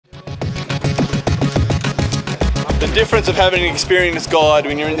difference of having an experienced guide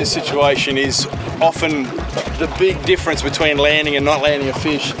when you're in this situation is often the big difference between landing and not landing a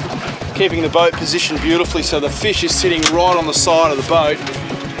fish. Keeping the boat positioned beautifully so the fish is sitting right on the side of the boat.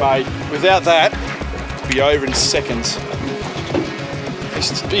 Mate, without that, it'd be over in seconds.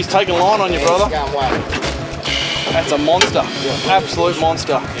 He's taking line on you, brother. That's a monster, absolute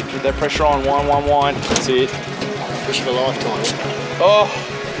monster. Keep that pressure on, wind. That's it. Fish of a lifetime. Oh,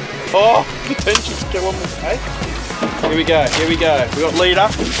 the tension's killing me, hey? Here we go. We got leader.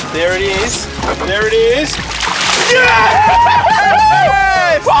 There it is. Yes!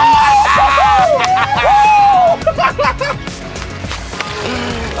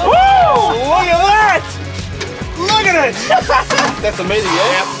 Woo! Look at it! That's a meter,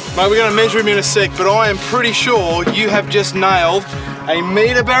 yeah? Yep. Mate, we're gonna measure him in a sec, but I am pretty sure you have just nailed a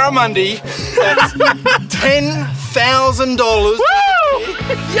meter barramundi. That's $10,000. Woo!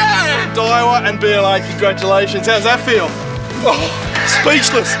 Yeah! Daiwa and BLA, congratulations. How's that feel? Oh,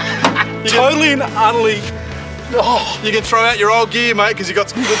 speechless. Totally and utterly. Oh, you can throw out your old gear, mate, because you got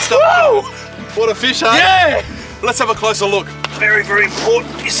some good stuff. Woo! What a fish, huh? Yeah! Let's have a closer look. Very, very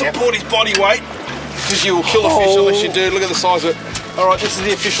important. You support his body weight, because you will kill a fish unless you do. Look at the size of it. All right, this is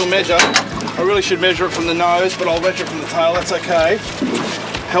the official measure. I really should measure it from the nose, but I'll measure it from the tail. That's okay.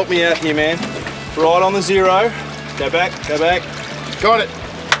 Help me out here, man. Right on the 0. Go back. Got it.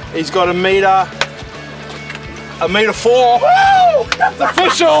 He's got a meter 4. Woo! It's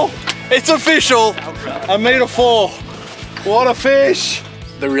official. It's official. A meter 4. What a fish.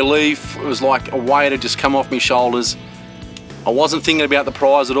 The relief was like a weight had just come off my shoulders. I wasn't thinking about the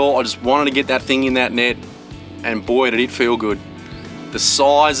prize at all. I just wanted to get that thing in that net, and boy, did it feel good. The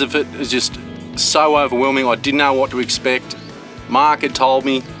size of it is just so overwhelming. I didn't know what to expect. Mark had told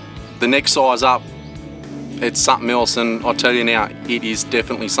me the next size up, it's something else, and I'll tell you now, it is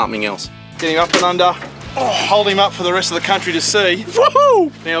definitely something else. Getting up and under. Oh, hold him up for the rest of the country to see.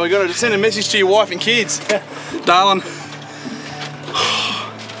 Woohoo! Now we've got to send a message to your wife and kids. Darling,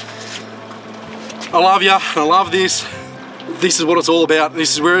 I love you, I love this. This is what it's all about.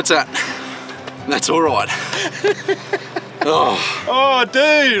 This is where it's at. And that's all right. Oh,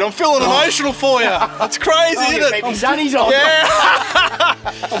 dude, I'm feeling emotional for you. That's crazy, isn't it? Keep your sunnies on. Yeah.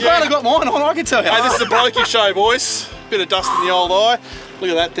 I'm glad I got mine on, I can tell you. Hey, this is a blokey show, boys. Bit of dust in the old eye. Look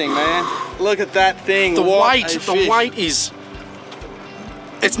at that thing, man. Look at that thing. The weight is,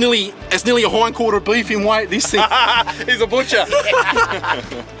 it's nearly a hindquarter of beef in weight, this thing. He's a butcher.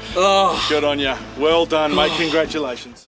 Oh. Good on you. Well done, mate. Congratulations.